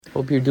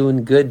Hope you're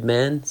doing good,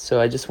 man.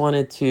 So I just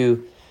wanted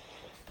to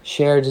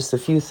share just a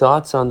few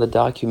thoughts on the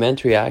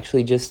documentary. I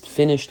actually just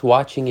finished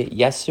watching it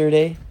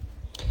yesterday.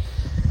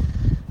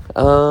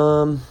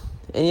 And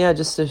yeah,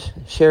 just to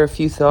share a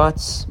few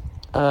thoughts.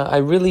 I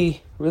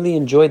really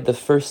enjoyed the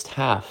first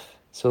half.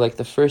 So like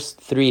the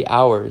first 3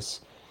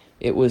 hours,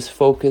 it was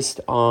focused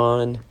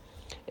on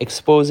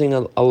exposing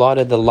a lot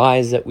of the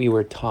lies that we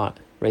were taught,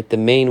 right? The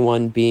main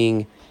one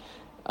being,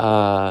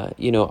 our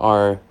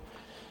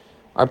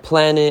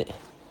planet,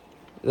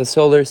 the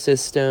solar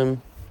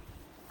system,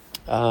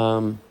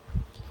 and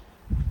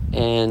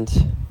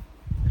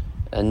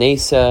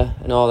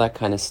NASA and all that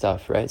kind of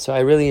stuff, right? So I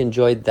really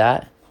enjoyed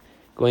that,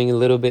 going a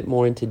little bit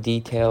more into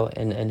detail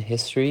and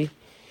history.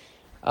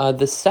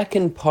 The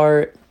second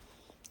part,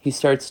 he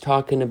starts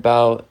talking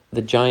about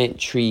the giant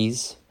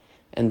trees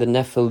and the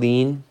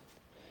Nephilim.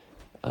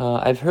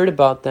 I've heard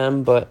about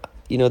them, but,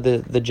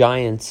 the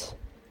giants.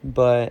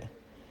 But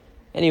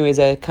anyways,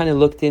 I kind of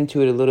looked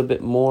into it a little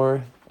bit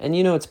more. And,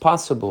 it's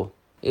possible.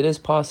 It is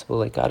possible.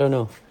 Like, I don't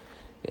know.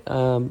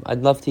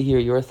 I'd love to hear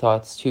your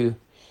thoughts too.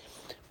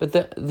 But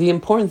the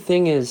important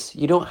thing is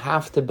you don't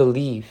have to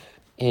believe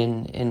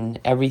in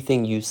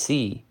everything you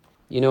see.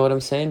 You know what I'm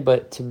saying?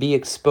 But to be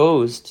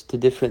exposed to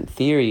different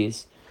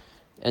theories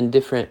and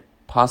different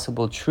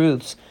possible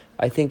truths,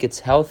 I think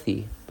it's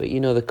healthy. But,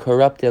 the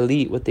corrupt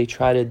elite, what they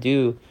try to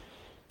do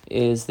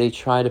is they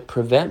try to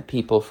prevent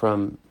people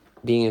from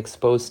being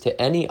exposed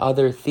to any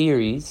other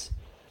theories.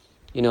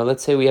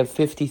 Let's say we have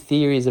 50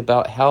 theories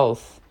about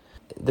health.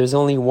 There's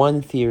only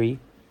one theory,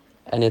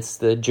 and it's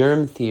the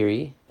germ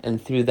theory.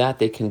 And through that,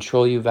 they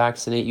control you,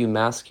 vaccinate you,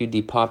 mask you,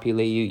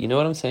 depopulate you. You know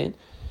what I'm saying?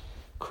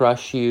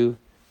 Crush you,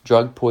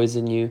 drug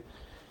poison you.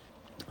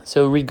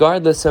 So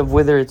regardless of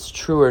whether it's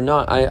true or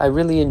not, I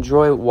really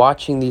enjoy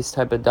watching these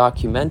type of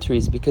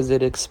documentaries because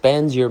it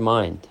expands your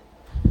mind.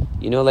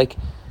 Like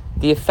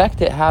the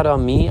effect it had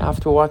on me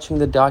after watching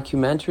the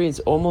documentary is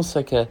almost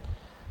like an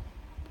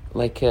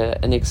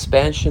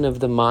expansion of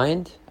the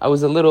mind. I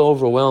was a little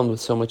overwhelmed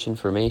with so much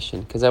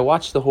information because I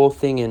watched the whole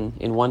thing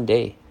in one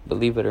day,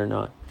 believe it or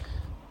not,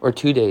 or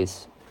 2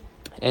 days,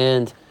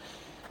 and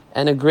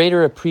a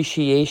greater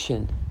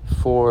appreciation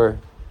for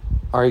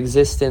our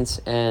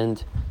existence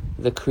and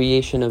the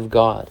creation of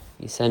God,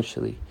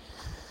 essentially.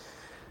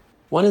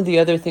 One of the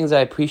other things I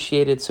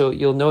appreciated, so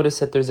you'll notice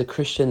that there's a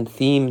Christian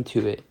theme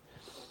to it,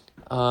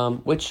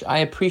 which I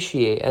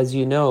appreciate. As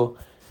you know,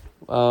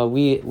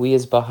 we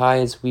as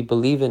Baha'is, we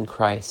believe in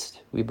Christ.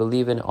 We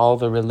believe in all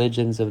the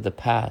religions of the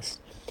past.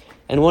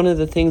 And one of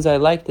the things I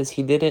liked is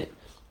he didn't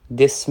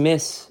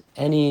dismiss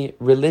any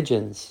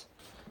religions.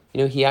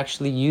 He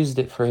actually used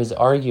it for his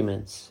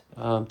arguments,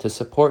 to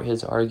support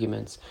his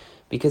arguments.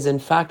 Because in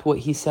fact, what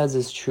he says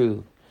is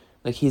true.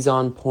 Like, he's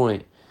on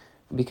point.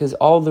 Because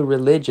all the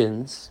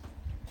religions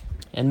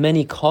and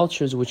many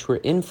cultures which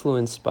were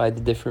influenced by the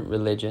different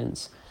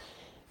religions,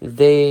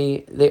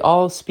 they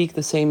all speak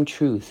the same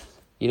truth.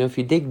 If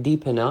you dig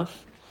deep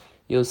enough,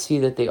 you'll see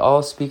that they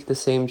all speak the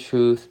same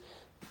truth,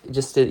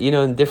 just,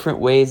 in different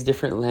ways,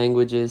 different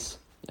languages,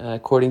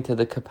 according to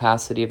the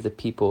capacity of the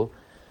people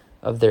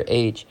of their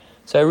age.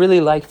 So I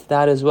really liked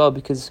that as well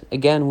because,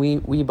 again, we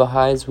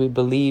Baha'is, we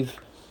believe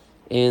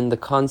in the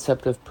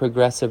concept of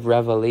progressive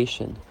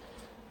revelation,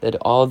 that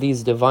all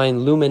these divine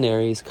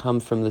luminaries come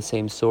from the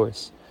same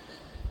source.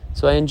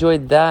 So I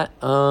enjoyed that.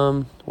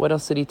 What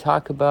else did he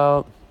talk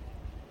about?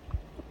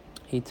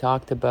 He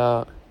talked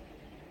about...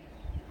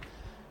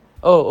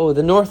 Oh,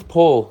 the North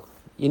Pole.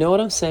 You know what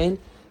I'm saying?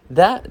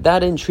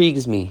 That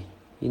intrigues me.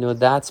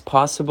 That's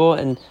possible.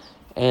 And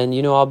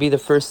I'll be the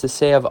first to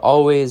say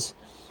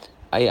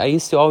I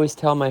used to always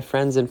tell my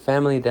friends and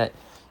family that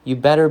you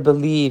better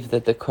believe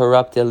that the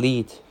corrupt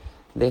elite,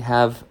 they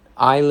have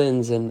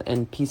islands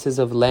and pieces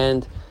of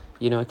land,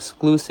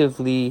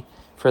 exclusively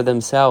for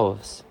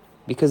themselves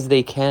because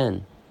they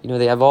can.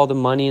 They have all the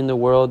money in the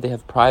world. They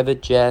have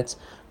private jets.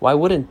 Why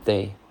wouldn't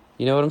they?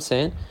 You know what I'm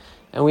saying?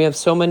 And we have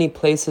so many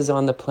places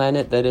on the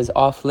planet that is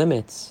off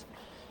limits.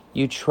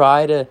 You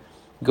try to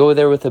go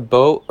there with a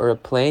boat or a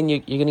plane, you're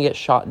going to get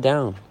shot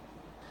down.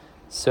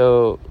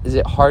 So is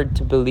it hard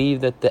to believe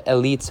that the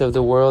elites of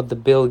the world, the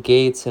Bill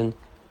Gates and,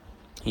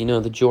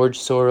 the George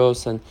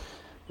Soros and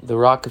the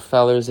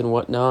Rockefellers and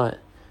whatnot,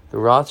 the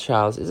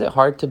Rothschilds, is it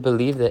hard to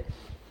believe that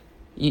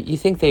you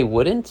think they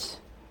wouldn't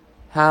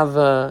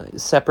have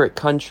separate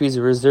countries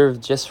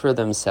reserved just for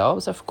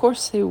themselves? Of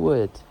course they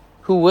would.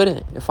 Who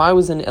wouldn't? If I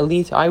was an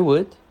elite, I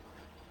would.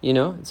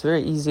 It's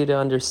very easy to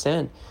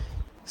understand.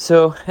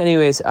 So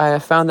anyways, I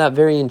found that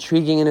very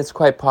intriguing and it's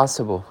quite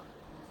possible.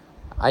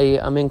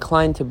 I'm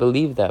inclined to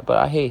believe that, but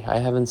I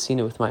haven't seen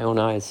it with my own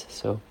eyes.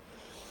 So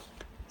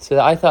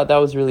I thought that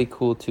was really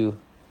cool too.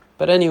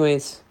 But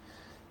anyways,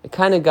 it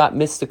kind of got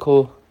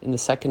mystical in the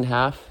second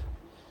half,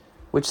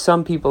 which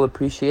some people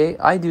appreciate.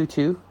 I do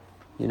too,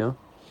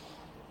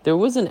 There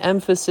was an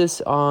emphasis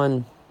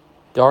on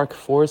dark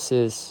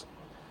forces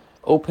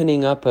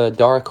opening up a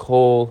dark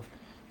hole,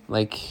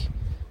 like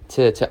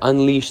to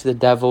unleash the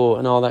devil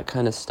and all that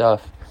kind of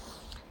stuff.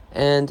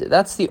 And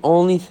that's the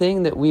only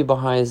thing that we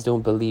Baha'is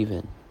don't believe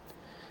in.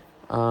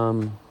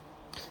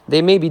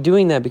 They may be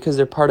doing that because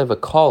they're part of a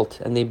cult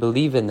and they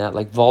believe in that,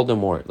 like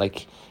Voldemort.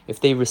 Like, if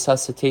they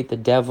resuscitate the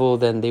devil,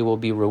 then they will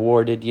be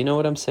rewarded. You know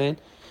what I'm saying?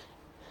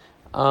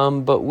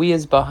 But we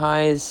as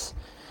Baha'is,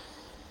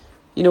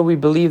 we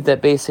believe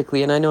that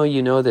basically, and I know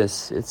you know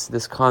this, it's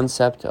this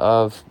concept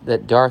of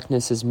that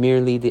darkness is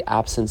merely the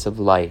absence of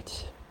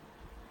light.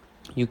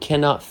 You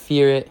cannot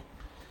fear it,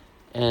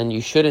 and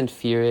you shouldn't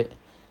fear it,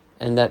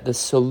 and that the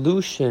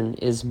solution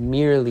is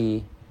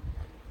merely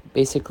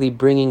basically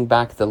bringing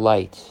back the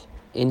light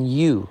in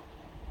you.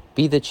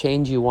 Be the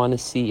change you want to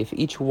see. If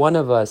each one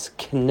of us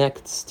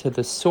connects to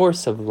the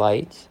source of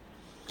light,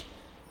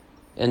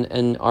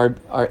 and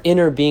our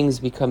inner beings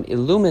become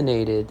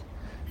illuminated,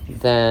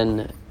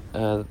 then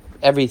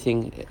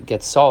everything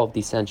gets solved,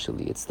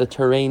 essentially. It's the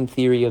terrain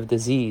theory of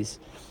disease.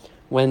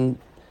 When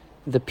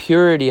the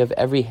purity of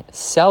every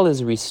cell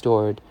is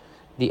restored,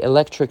 the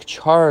electric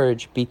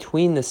charge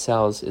between the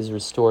cells is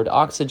restored,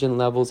 oxygen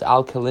levels,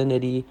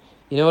 alkalinity,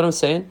 you know what I'm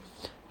saying?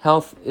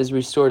 Health is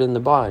restored in the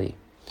body.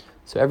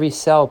 So every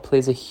cell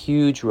plays a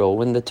huge role.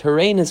 When the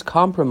terrain is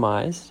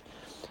compromised,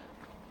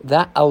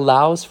 that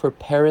allows for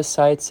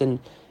parasites and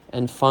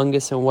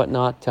fungus and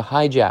whatnot to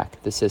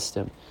hijack the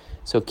system.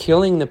 So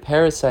killing the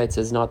parasites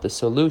is not the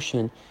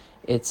solution.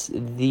 It's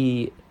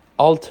the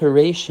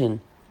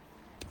alteration,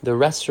 the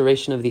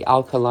restoration of the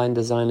alkaline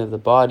design of the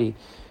body,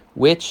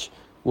 which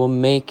will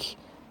make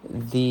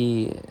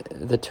the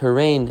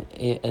terrain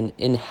an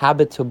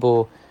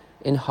inhospitable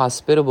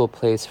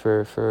place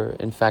for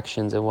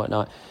infections and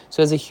whatnot.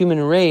 So as a human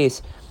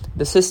race,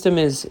 the system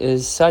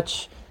is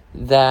such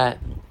that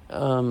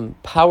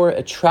power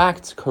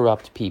attracts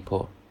corrupt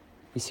people.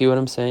 You see what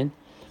I'm saying?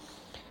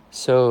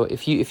 So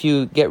if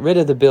you get rid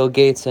of the Bill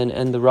Gates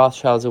and the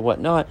Rothschilds and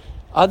whatnot,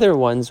 other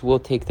ones will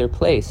take their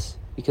place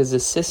because the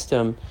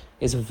system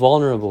is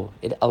vulnerable.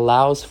 It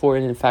allows for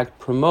and in fact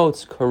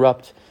promotes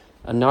corrupt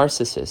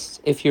narcissists.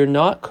 If you're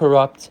not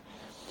corrupt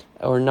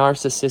or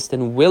narcissist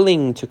and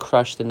willing to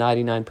crush the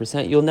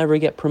 99%, you'll never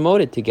get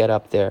promoted to get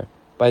up there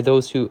by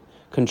those who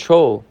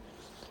control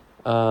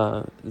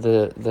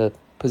the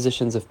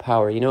positions of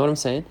power. You know what I'm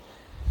saying?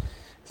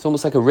 It's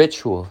almost like a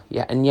ritual.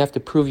 Yeah, and you have to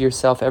prove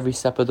yourself every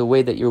step of the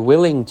way that you're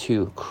willing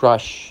to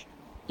crush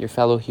your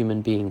fellow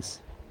human beings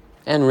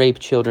and rape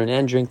children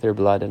and drink their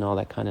blood and all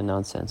that kind of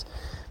nonsense.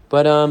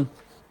 But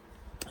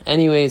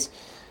anyways,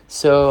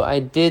 so I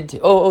did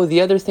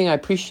the other thing I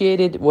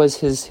appreciated was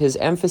his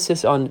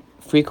emphasis on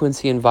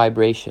frequency and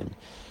vibration,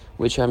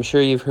 which I'm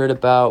sure you've heard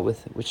about,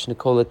 which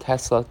Nikola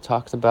Tesla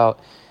talked about.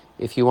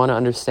 If you want to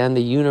understand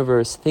the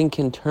universe, think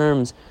in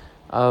terms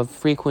of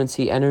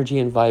frequency, energy,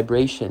 and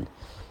vibration.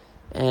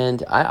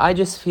 And I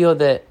just feel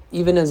that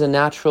even as a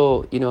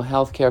natural,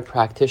 healthcare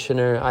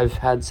practitioner, I've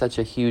had such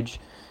a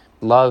huge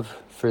love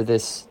for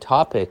this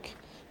topic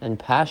and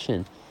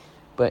passion.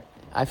 But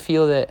I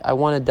feel that I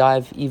want to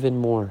dive even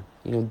more,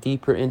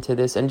 deeper into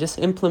this and just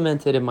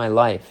implement it in my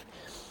life.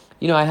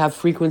 I have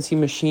frequency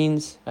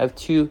machines. I have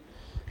 2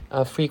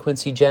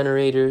 frequency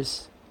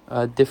generators,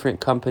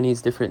 different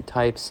companies, different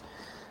types.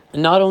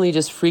 And not only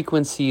just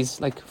frequencies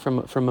like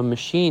from a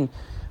machine,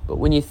 but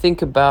when you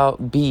think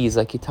about bees,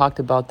 like you talked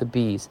about the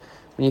bees,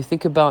 when you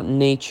think about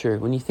nature,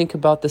 when you think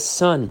about the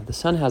sun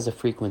has a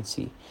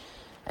frequency.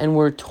 And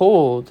we're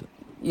told,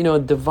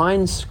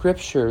 divine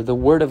scripture, the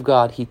Word of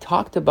God, he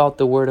talked about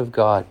the Word of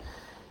God.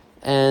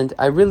 And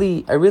I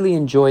really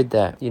enjoyed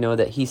that,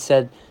 that he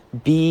said,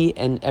 be,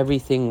 and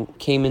everything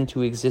came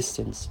into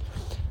existence.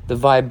 The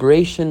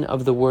vibration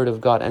of the Word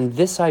of God. And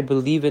this I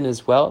believe in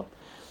as well.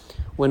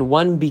 When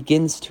one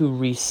begins to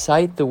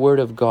recite the Word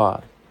of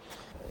God,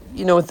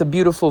 with a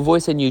beautiful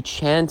voice, and you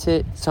chant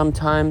it,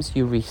 sometimes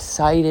you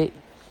recite it,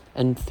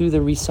 and through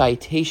the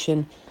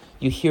recitation,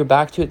 you hear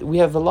back to it. We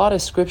have a lot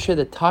of scripture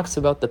that talks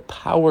about the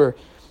power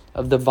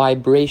of the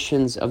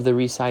vibrations of the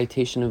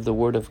recitation of the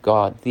Word of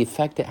God, the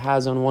effect it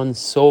has on one's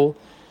soul,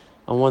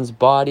 on one's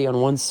body,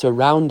 on one's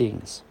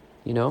surroundings,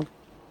 And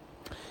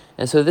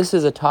so this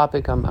is a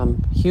topic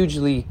I'm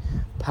hugely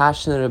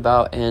passionate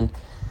about, and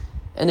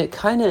it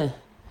kind of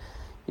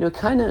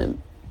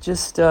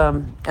just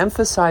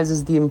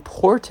emphasizes the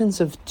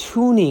importance of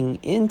tuning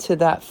into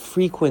that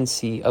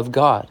frequency of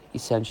God,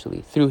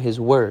 essentially, through his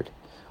word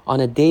on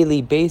a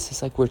daily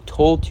basis, like we're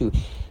told to.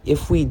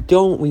 If we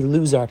don't, we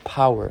lose our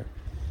power.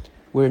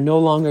 We're no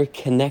longer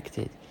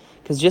connected.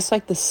 Because just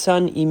like the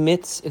sun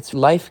emits its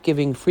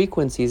life-giving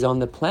frequencies on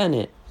the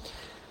planet,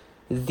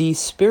 the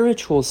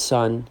spiritual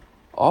sun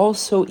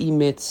also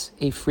emits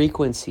a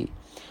frequency.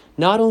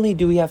 Not only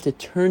do we have to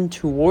turn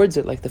towards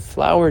it like the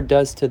flower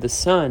does to the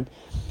sun,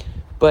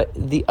 but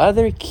the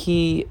other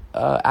key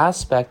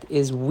aspect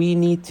is we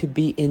need to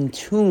be in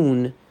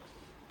tune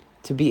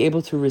to be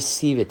able to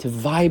receive it, to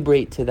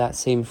vibrate to that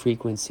same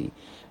frequency.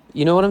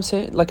 You know what I'm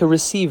saying? Like a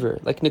receiver.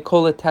 Like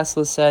Nikola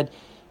Tesla said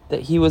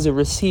that he was a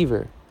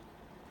receiver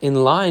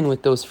in line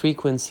with those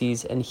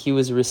frequencies, and he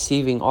was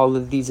receiving all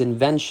of these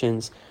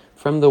inventions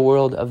from the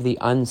world of the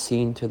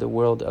unseen to the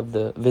world of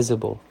the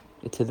visible,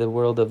 to the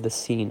world of the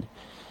seen.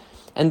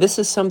 And this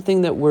is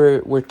something that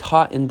we're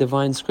taught in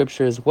divine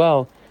scripture as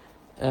well.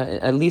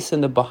 at least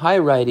in the Baha'i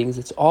writings,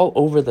 it's all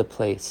over the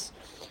place,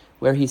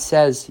 where he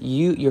says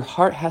your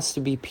heart has to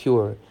be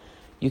pure.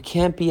 You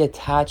can't be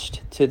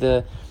attached to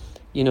the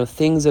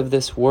things of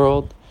this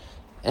world,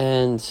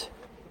 and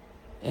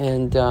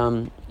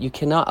you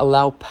cannot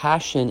allow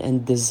passion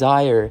and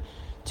desire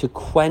to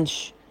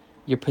quench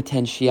your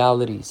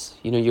potentialities,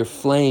 your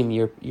flame,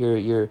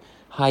 your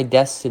high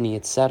destiny,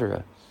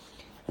 etc.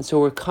 And so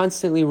we're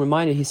constantly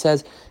reminded, he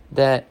says,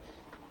 that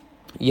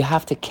you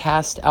have to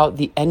cast out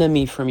the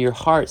enemy from your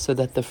heart so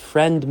that the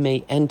friend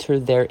may enter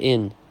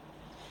therein.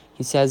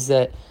 He says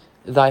that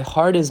thy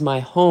heart is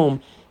my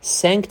home,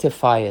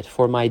 sanctify it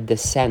for my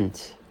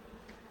descent.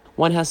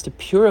 One has to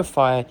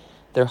purify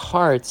their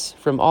hearts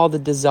from all the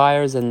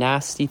desires and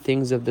nasty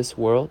things of this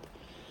world,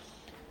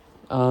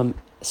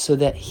 so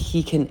that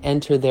he can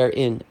enter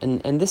therein.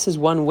 And this is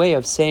one way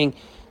of saying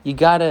you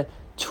gotta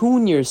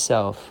tune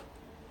yourself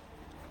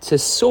to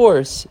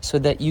source so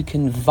that you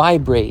can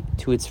vibrate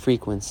to its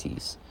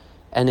frequencies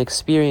and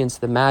experience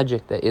the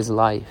magic that is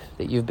life,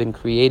 that you've been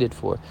created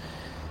for.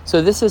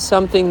 So this is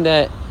something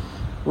that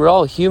we're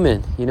all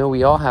human,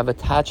 we all have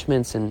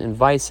attachments and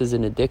vices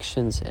and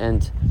addictions,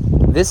 and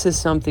this is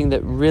something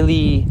that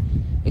really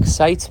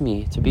excites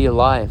me to be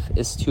alive,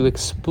 is to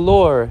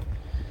explore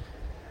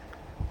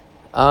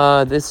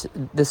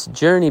this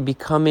journey,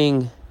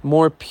 becoming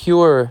more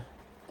pure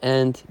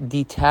and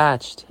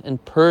detached,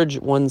 and purge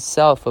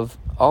oneself of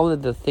all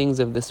of the things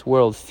of this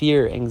world: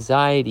 fear,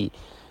 anxiety,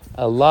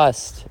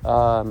 lust,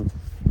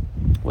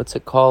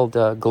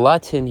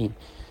 gluttony,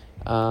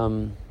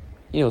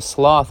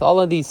 sloth, all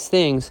of these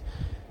things.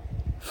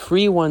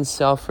 Free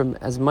oneself from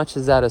as much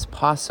of that as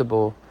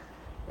possible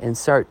and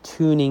start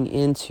tuning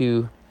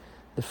into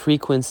the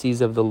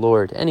frequencies of the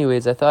Lord.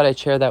 Anyways, I thought I'd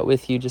share that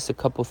with you, just a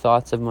couple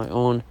thoughts of my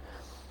own.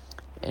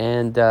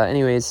 And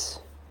anyways,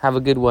 have a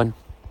good one.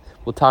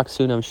 We'll talk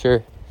soon, I'm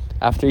sure,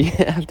 after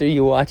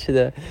you watch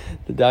the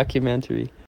documentary.